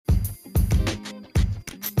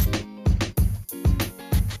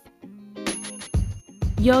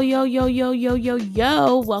Yo, yo, yo, yo, yo, yo,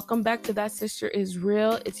 yo. Welcome back to That Sister Is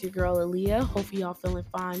Real. It's your girl, Aaliyah. Hope y'all feeling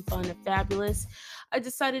fine, fun, and fabulous. I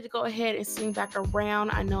decided to go ahead and swing back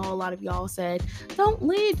around. I know a lot of y'all said, don't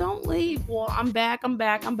leave, don't leave. Well, I'm back.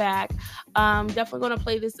 Definitely going to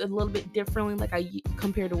play this a little bit differently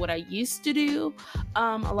compared to what I used to do.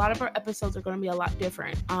 A lot of our episodes are going to be a lot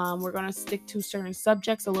different. We're going to stick to certain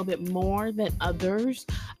subjects a little bit more than others.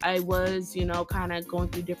 I was, kind of going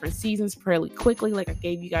through different seasons fairly quickly. Like I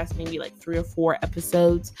gave you guys maybe like 3 or 4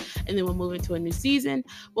 episodes, and then we'll move into a new season.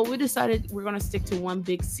 But we decided we're going to stick to one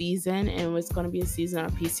big season, and it's going to be a season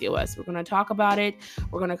on PCOS. We're going to talk about it.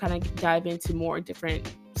 We're going to kind of dive into more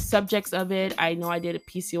different subjects of it. I know I did a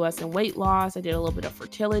PCOS and weight loss. I did a little bit of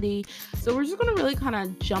fertility. So we're just going to really kind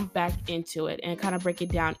of jump back into it and kind of break it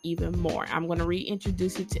down even more. I'm going to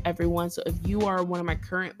reintroduce it to everyone. So if you are one of my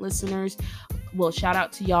current listeners, well, shout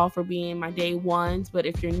out to y'all for being my day ones. But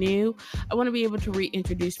if you're new, I want to be able to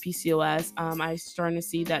reintroduce PCOS. I'm starting to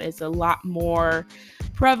see that it's a lot more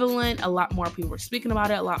prevalent. A lot more people are speaking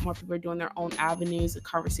about it. A lot more people are doing their own avenues and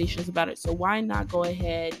conversations about it. So why not go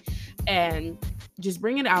ahead and just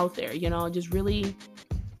bring it out there, just really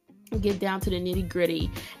get down to the nitty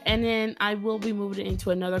gritty. And then I will be moving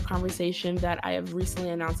into another conversation that I have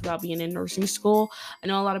recently announced about being in nursing school. I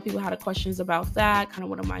know a lot of people had questions about that, kind of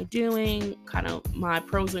what am I doing, kind of my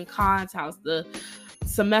pros and cons, how's the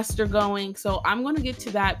semester going. So I'm going to get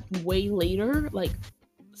to that way later, like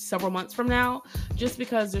several months from now, just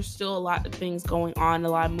because there's still a lot of things going on, a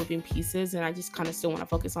lot of moving pieces, and I just kind of still want to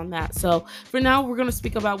focus on that. So for now, we're going to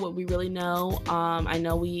speak about what we really know. I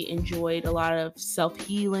know we enjoyed a lot of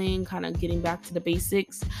self-healing, kind of getting back to the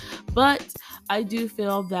basics, but I do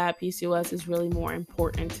feel that PCOS is really more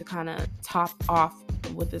important to kind of top off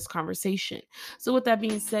with this conversation. So with that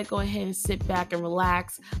being said, go ahead and sit back and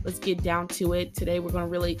relax. Let's get down to it. Today we're going to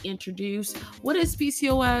really introduce what is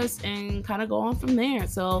PCOS and kind of go on from there.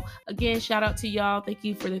 So again, shout out to y'all. Thank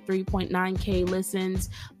you for the 3.9K listens.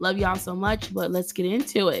 Love y'all so much, but let's get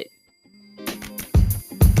into it.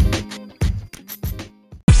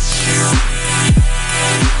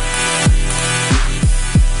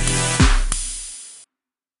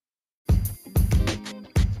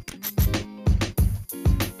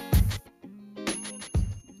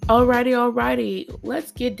 Alrighty.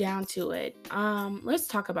 Let's get down to it. Let's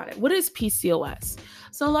talk about it. What is PCOS?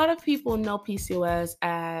 So a lot of people know PCOS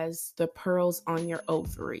as the pearls on your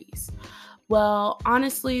ovaries. Well,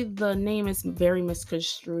 honestly, the name is very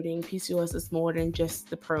misconstruing. PCOS is more than just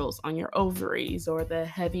the pearls on your ovaries or the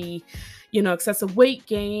heavy, excessive weight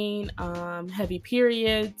gain, heavy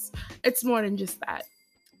periods. It's more than just that.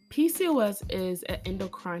 PCOS is an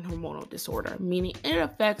endocrine hormonal disorder, meaning it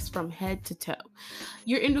affects from head to toe.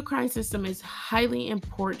 Your endocrine system is highly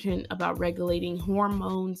important about regulating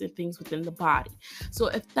hormones and things within the body. So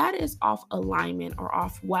if that is off alignment or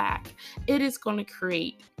off whack, it is going to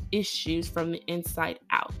create issues from the inside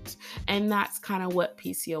out. And that's kind of what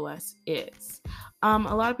PCOS is. A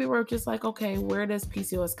lot of people are just like, okay, where does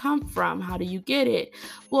PCOS come from? How do you get it?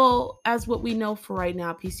 Well, as what we know for right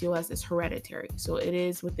now, PCOS is hereditary. So it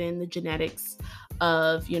is within the genetics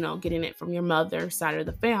of, getting it from your mother side of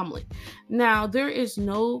the family. Now, there is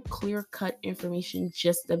no clear-cut information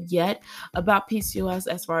just of yet about PCOS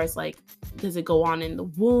as far as like, does it go on in the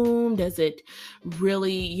womb? Does it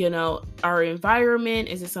really, our environment?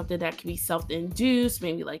 Is it something that can be self-induced?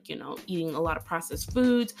 Maybe like, eating a lot of processed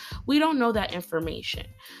foods. We don't know that information.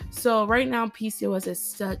 So right now, PCOS is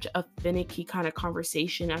such a finicky kind of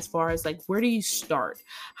conversation as far as like, where do you start?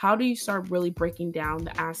 How do you start really breaking down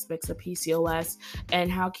the aspects of PCOS?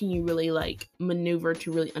 And how can you really like maneuver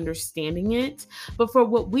to really understanding it? But for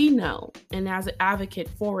what we know, and as an advocate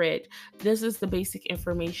for it, this is the basic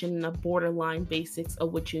information and the borderline basics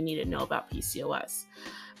of what you need to know about PCOS.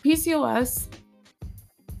 PCOS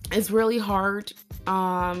is really hard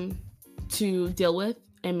to deal with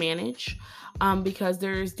and manage because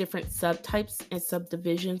there's different subtypes and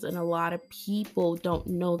subdivisions, and a lot of people don't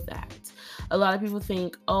know that. A lot of people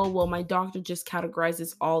think, oh, well, my doctor just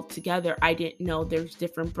categorizes all together. I didn't know there's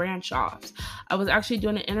different branch offs. I was actually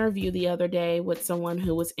doing an interview the other day with someone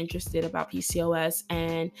who was interested about PCOS,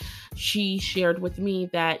 and she shared with me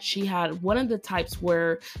that she had one of the types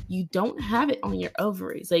where you don't have it on your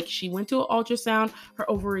ovaries. Like she went to an ultrasound, her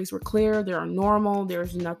ovaries were clear, they're normal,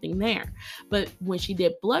 there's nothing there. But when she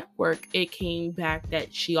did blood work, it came back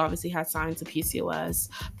that she obviously had signs of PCOS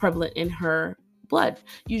prevalent in her blood,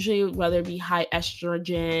 usually whether it be high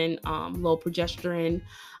estrogen, low progesterone,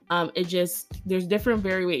 It just, there's different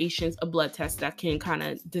variations of blood tests that can kind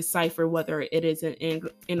of decipher whether it is an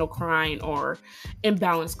endocrine or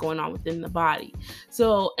imbalance going on within the body.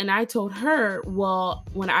 So, and I told her, well,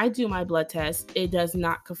 when I do my blood test, it does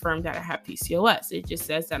not confirm that I have PCOS. It just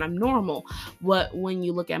says that I'm normal. What when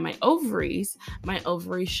you look at my ovaries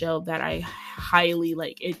show that I highly,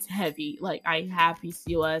 like, it's heavy. Like, I have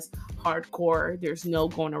PCOS hardcore. There's no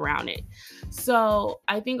going around it. So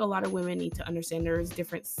I think a lot of women need to understand there's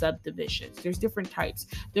different subdivisions. There's different types.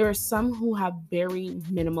 There are some who have very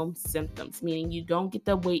minimum symptoms, meaning you don't get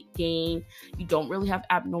the weight gain, you don't really have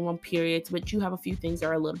abnormal periods, but you have a few things that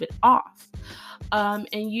are a little bit off.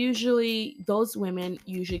 And usually those women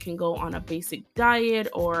usually can go on a basic diet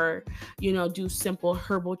or, do simple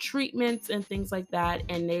herbal treatments and things like that.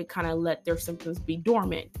 And they kind of let their symptoms be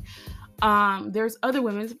dormant. There's other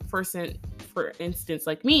women, for instance,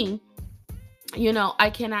 like me, I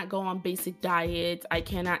cannot go on basic diets. I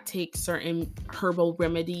cannot take certain herbal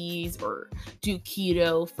remedies or do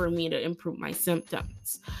keto for me to improve my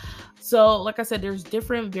symptoms. So, like I said, there's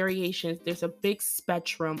different variations. There's a big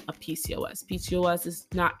spectrum of PCOS. PCOS is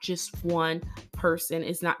not just one person,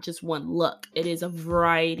 it's not just one look, it is a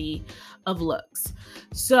variety of looks.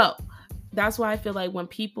 So, that's why I feel like when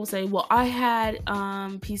people say, well, I had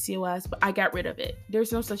PCOS, but I got rid of it.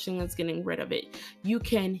 There's no such thing as getting rid of it. You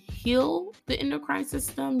can heal the endocrine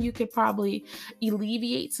system. You could probably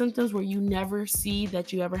alleviate symptoms where you never see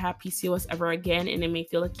that you ever have PCOS ever again, and it may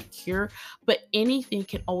feel like you cure. But anything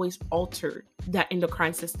can always alter that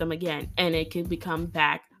endocrine system again, and it can become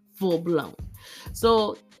back full blown.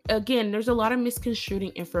 So again, there's a lot of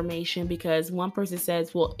misconstruing information because one person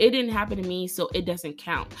says, well, it didn't happen to me, so it doesn't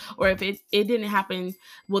count. Or if it didn't happen,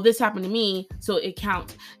 well, this happened to me, so it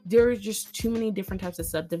counts. There's just too many different types of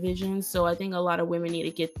subdivisions. So I think a lot of women need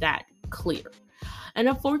to get that clear. And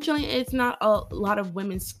unfortunately, it's not a lot of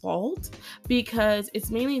women's fault because it's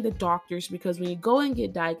mainly the doctors, because when you go and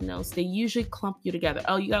get diagnosed, they usually clump you together.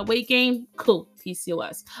 Oh, you got weight gain? Cool,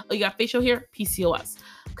 PCOS. Oh, you got facial hair? PCOS.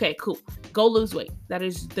 Okay, cool. Go lose weight. That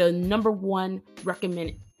is the number one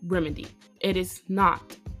recommended remedy. It is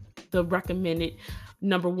not the recommended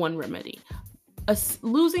number one remedy.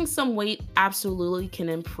 Losing some weight absolutely can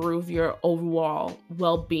improve your overall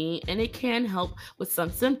well-being, and it can help with some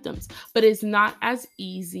symptoms, but it's not as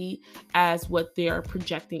easy as what they are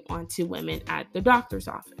projecting onto women at the doctor's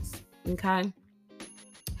office. Okay.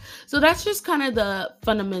 So that's just kind of the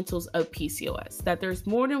fundamentals of PCOS, that there's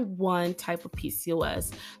more than one type of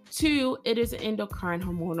PCOS. Two, it is an endocrine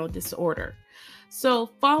hormonal disorder. So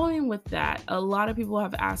following with that, a lot of people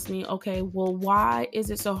have asked me, okay, well, why is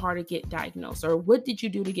it so hard to get diagnosed? Or what did you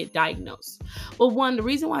do to get diagnosed? Well, one, the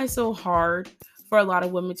reason why it's so hard for a lot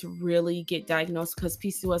of women to really get diagnosed because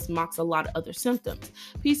PCOS mocks a lot of other symptoms.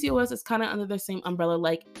 PCOS is kind of under the same umbrella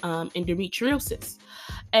like endometriosis.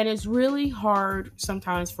 And it's really hard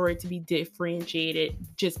sometimes for it to be differentiated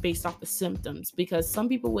just based off the symptoms, because some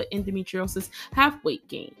people with endometriosis have weight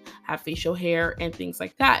gain, have facial hair, and things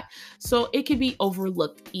like that. So it can be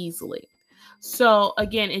overlooked easily. So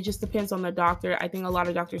again, it just depends on the doctor. I think a lot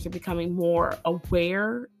of doctors are becoming more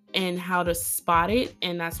aware and how to spot it,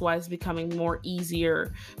 and that's why it's becoming more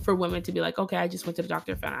easier for women to be like, okay, I just went to the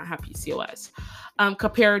doctor and found out I have PCOS.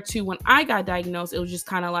 Compared to when I got diagnosed, it was just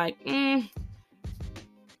kind of like,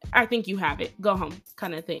 I think you have it, go home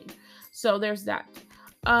kind of thing. So there's that.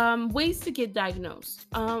 Ways to get diagnosed.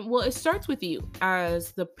 Well, it starts with you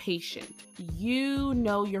as the patient. You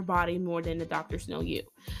know your body more than the doctors know you.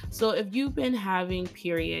 So if you've been having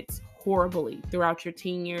periods horribly throughout your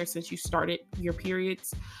teen years since you started your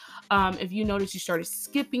periods, if you notice you started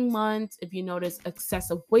skipping months, if you notice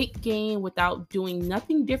excessive weight gain without doing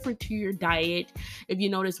nothing different to your diet, if you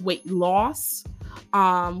notice weight loss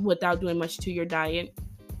without doing much to your diet,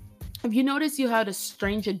 if you notice you had a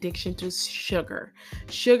strange addiction to sugar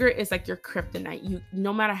is like your kryptonite. You,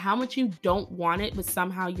 no matter how much you don't want it, but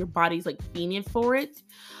somehow your body's like fiending for it.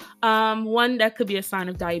 One, that could be a sign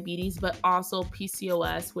of diabetes, but also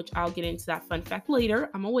PCOS, which I'll get into that fun fact later.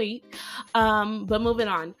 I'm gonna wait. But moving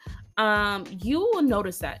on. You will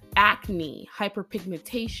notice that acne,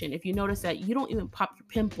 hyperpigmentation, if you notice that you don't even pop your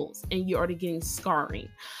pimples and you're already getting scarring.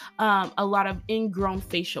 A lot of ingrown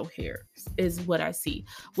facial hair is what I see.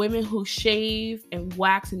 Women who shave and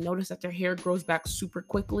wax and notice that their hair grows back super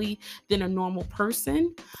quickly than a normal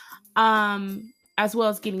person. As well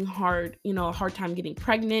as getting a hard time getting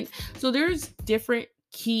pregnant. So there's different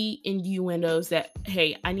key innuendos that,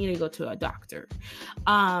 hey, I need to go to a doctor.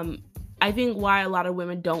 I think why a lot of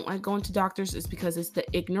women don't like going to doctors is because it's the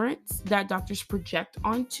ignorance that doctors project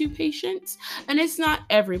onto patients. And it's not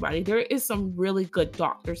everybody. There is some really good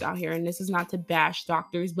doctors out here, and this is not to bash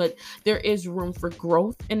doctors, but there is room for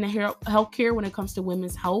growth in the healthcare when it comes to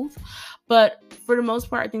women's health. But for the most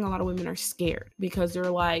part, I think a lot of women are scared because they're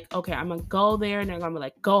like, okay, I'm gonna go there and they're gonna be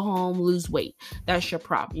like, go home, lose weight. That's your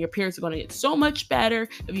problem. Your periods are gonna get so much better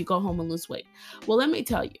if you go home and lose weight. Well, let me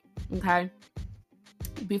tell you, okay?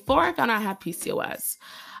 Before I found out I had PCOS,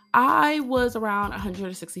 I was around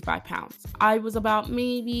 165 pounds. I was about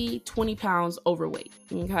maybe 20 pounds overweight,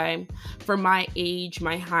 okay, for my age,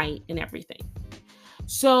 my height, and everything.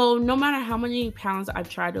 So no matter how many pounds I've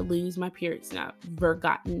tried to lose, my periods never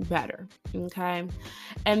gotten better, okay?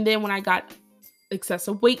 And then when I got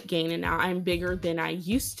excessive weight gain, and now I'm bigger than I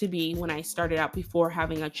used to be when I started out before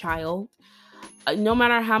having a child, no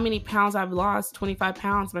matter how many pounds I've lost, 25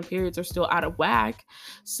 pounds, my periods are still out of whack.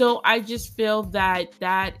 So I just feel that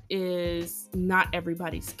that is not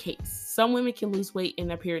everybody's case. Some women can lose weight and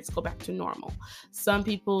their periods go back to normal. Some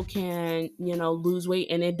people can, lose weight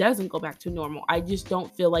and it doesn't go back to normal. I just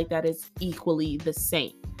don't feel like that is equally the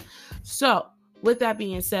same. So with that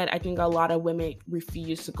being said, I think a lot of women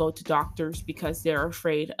refuse to go to doctors because they're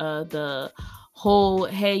afraid of the whole,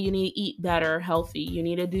 hey, you need to eat better, healthy, you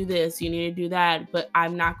need to do this, you need to do that, but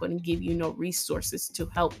I'm not going to give you no resources to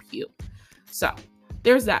help you. So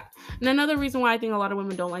there's that. And another reason why I think a lot of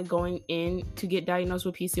women don't like going in to get diagnosed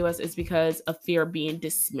with PCOS is because of fear of being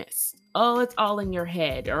dismissed. Oh, it's all in your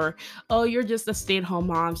head. Or, oh, you're just a stay-at-home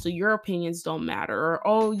mom, so your opinions don't matter. Or,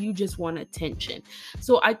 oh, you just want attention.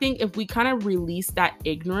 So I think if we kind of release that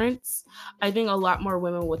ignorance, I think a lot more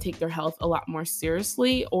women will take their health a lot more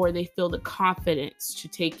seriously, or they feel the confidence to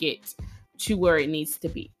take it to where it needs to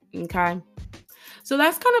be. Okay? So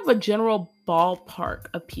that's kind of a general ballpark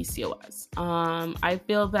of PCOS. I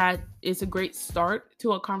feel that it's a great start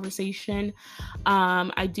to a conversation.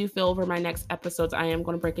 I do feel over my next episodes, I am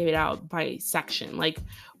going to break it out by section. Like,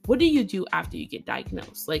 what do you do after you get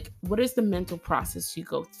diagnosed? Like, what is the mental process you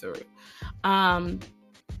go through?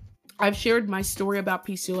 I've shared my story about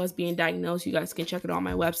PCOS being diagnosed. You guys can check it on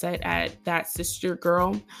my website at That Sister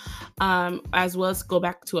Girl, as well as go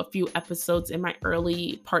back to a few episodes in my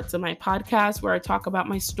early parts of my podcast where I talk about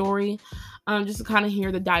my story, just to kind of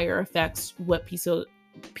hear the dire effects what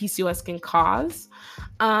PCOS can cause.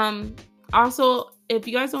 Also, if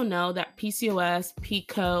you guys don't know, that PCOS,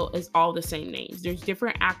 PCO is all the same names. There's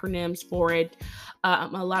different acronyms for it. A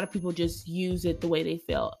lot of people just use it the way they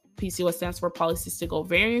feel. PCOS stands for polycystic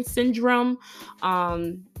ovarian syndrome.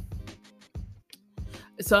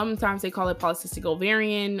 Sometimes they call it polycystic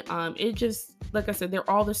ovarian. It just, like I said, they're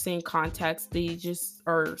all the same context. They just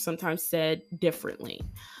are sometimes said differently.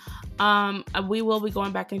 We will be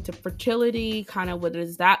going back into fertility, kind of what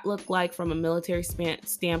does that look like from a military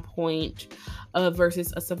standpoint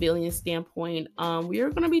versus a civilian standpoint. We are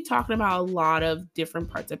going to be talking about a lot of different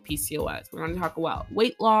parts of PCOS. We're going to talk about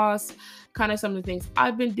weight loss, kind of some of the things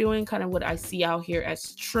I've been doing, kind of what I see out here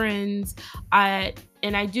as trends.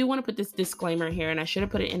 And I do want to put this disclaimer here, and I should have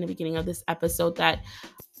put it in the beginning of this episode, that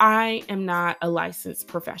I am not a licensed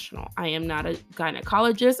professional. I am not a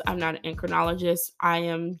gynecologist. I'm not an endocrinologist. I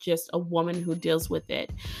am just a woman who deals with it.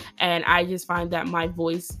 And I just find that my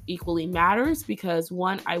voice equally matters because,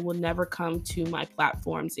 one, I will never come to my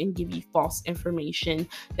platforms and give you false information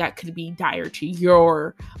that could be dire to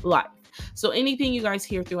your life. So anything you guys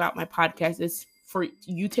hear throughout my podcast is for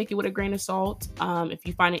you, take it with a grain of salt. If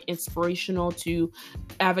you find it inspirational to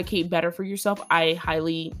advocate better for yourself, I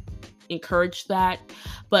highly encourage that.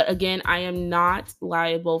 But again, I am not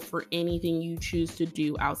liable for anything you choose to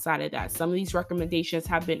do outside of that. Some of these recommendations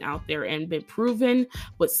have been out there and been proven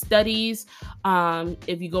with studies.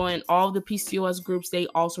 If you go in all the PCOS groups, they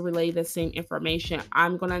also relay the same information.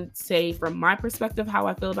 I'm going to say from my perspective how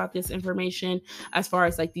I feel about this information as far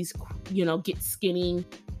as like these, get skinny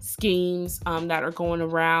schemes that are going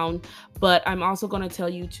around, but I'm also going to tell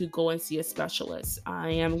you to go and see a specialist. I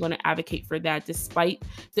am going to advocate for that despite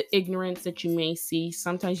the ignorance that you may see.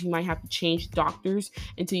 Sometimes you might have to change doctors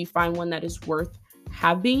until you find one that is worth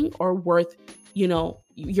having or worth,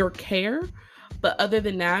 your care. But other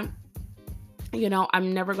than that,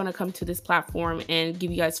 I'm never going to come to this platform and give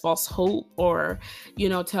you guys false hope or,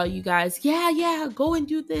 tell you guys, yeah, go and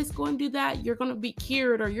do this, go and do that. You're going to be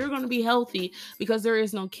cured or you're going to be healthy, because there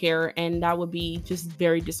is no care. And that would be just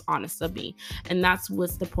very dishonest of me. And that's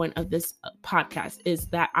what's the point of this podcast, is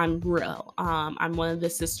that I'm real. I'm one of the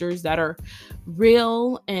sisters that are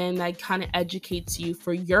real, and I kind of educates you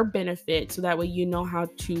for your benefit. So that way, you know how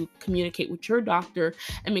to communicate with your doctor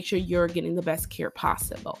and make sure you're getting the best care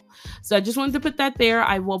possible. So I just wanted to to put that there.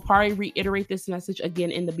 I will probably reiterate this message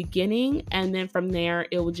again in the beginning, and then from there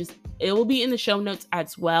it will be in the show notes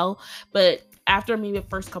as well. But after maybe the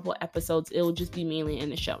first couple of episodes, it will just be mainly in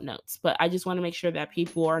the show notes. But I just want to make sure that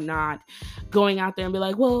people are not going out there and be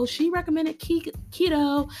like, well, she recommended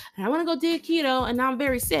keto and I want to go do keto and now I'm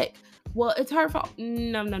very sick. Well, it's her fault.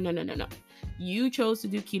 No. You chose to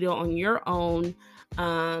do keto on your own,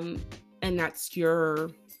 and that's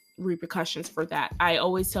your repercussions for that. I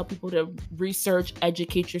always tell people to research,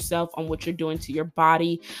 educate yourself on what you're doing to your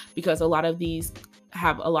body, because a lot of these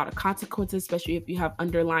have a lot of consequences, especially if you have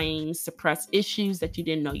underlying suppressed issues that you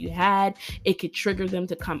didn't know you had. It could trigger them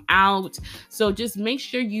to come out. So just make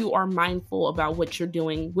sure you are mindful about what you're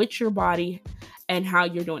doing with your body and how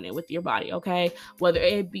you're doing it with your body, okay? Whether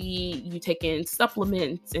it be you taking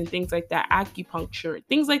supplements and things like that, acupuncture,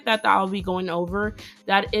 things like that I'll be going over,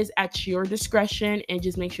 that is at your discretion, and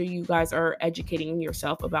just make sure you guys are educating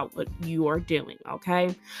yourself about what you are doing,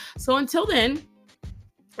 okay? So until then,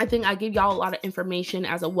 I think I gave y'all a lot of information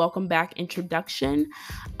as a welcome back introduction.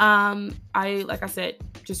 Like I said,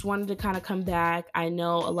 just wanted to kind of come back. I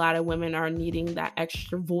know a lot of women are needing that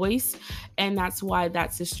extra voice, and that's why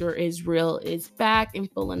That Sister Is Real is back in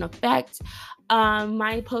full in effect.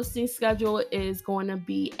 My posting schedule is going to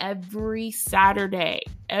be every Saturday.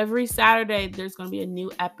 Every Saturday, there's going to be a new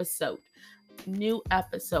episode.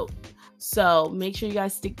 So make sure you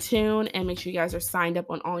guys stick tuned and make sure you guys are signed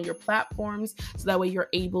up on all your platforms, so that way you're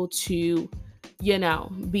able to,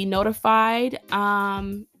 be notified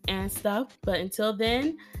and stuff. But until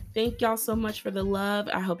then, thank y'all so much for the love.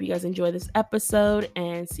 I hope you guys enjoy this episode,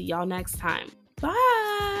 and see y'all next time.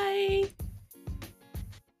 Bye.